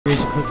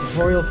Here's a quick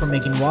tutorial for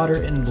making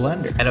water in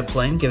Blender. Add a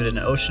plane, give it an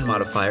ocean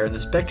modifier. In the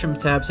spectrum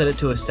tab, set it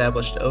to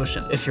established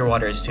ocean. If your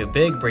water is too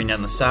big, bring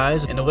down the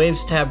size. In the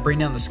waves tab, bring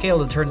down the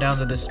scale to turn down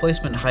the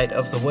displacement height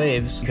of the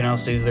waves. You can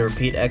also use the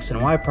repeat X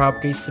and Y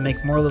properties to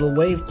make more little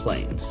wave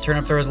planes. Turn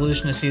up the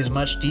resolution to see as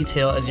much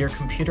detail as your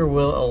computer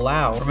will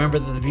allow. Remember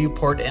that the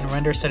viewport and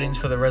render settings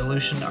for the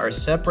resolution are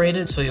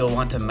separated, so you'll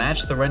want to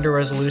match the render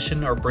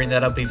resolution or bring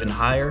that up even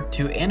higher.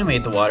 To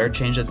animate the water,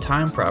 change the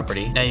time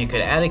property. Now you could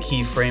add a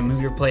keyframe,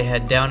 move your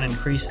playhead down,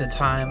 increase the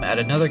time, add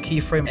another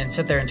keyframe, and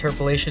set their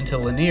interpolation to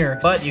linear,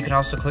 but you can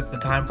also click the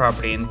time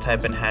property and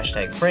type in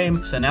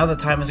 #frame, so now the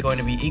time is going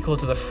to be equal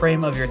to the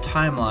frame of your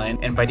timeline,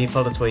 and by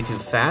default it's way too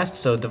fast,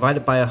 so divide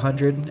it by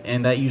 100,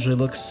 and that usually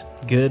looks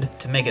good.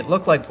 To make it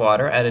look like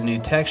water, add a new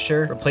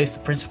texture, replace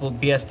the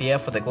principled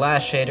BSDF with a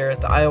glass shader.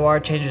 The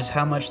IOR changes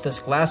how much this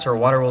glass or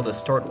water will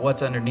distort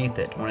what's underneath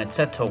it. When it's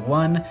set to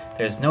 1,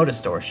 there's no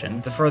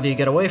distortion. The further you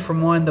get away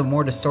from 1, the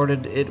more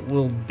distorted it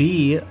will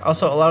be.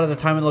 Also, a lot of the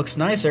time it looks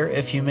nicer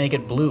if you make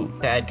it blue.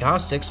 To add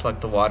caustics, select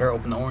the water,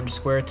 open the orange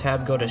square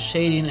tab, go to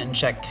shading and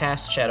check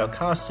cast shadow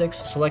caustics.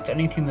 Select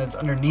anything that's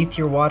underneath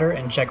your water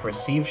and check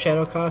receive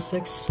shadow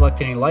caustics. Select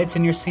any lights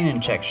in your scene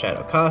and check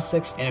shadow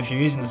caustics. And if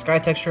you're using the sky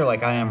texture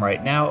like I am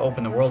right now,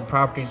 open the world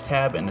properties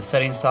tab and the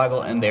settings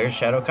toggle, and there's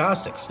shadow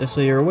caustics. Just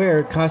so you're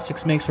aware,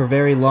 caustics makes for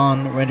very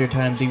long render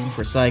times even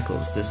for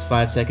cycles. This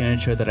 5-second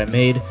intro that I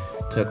made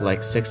took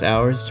like 6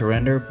 hours to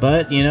render,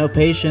 but you know,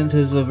 patience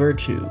is a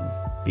virtue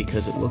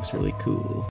because it looks really cool.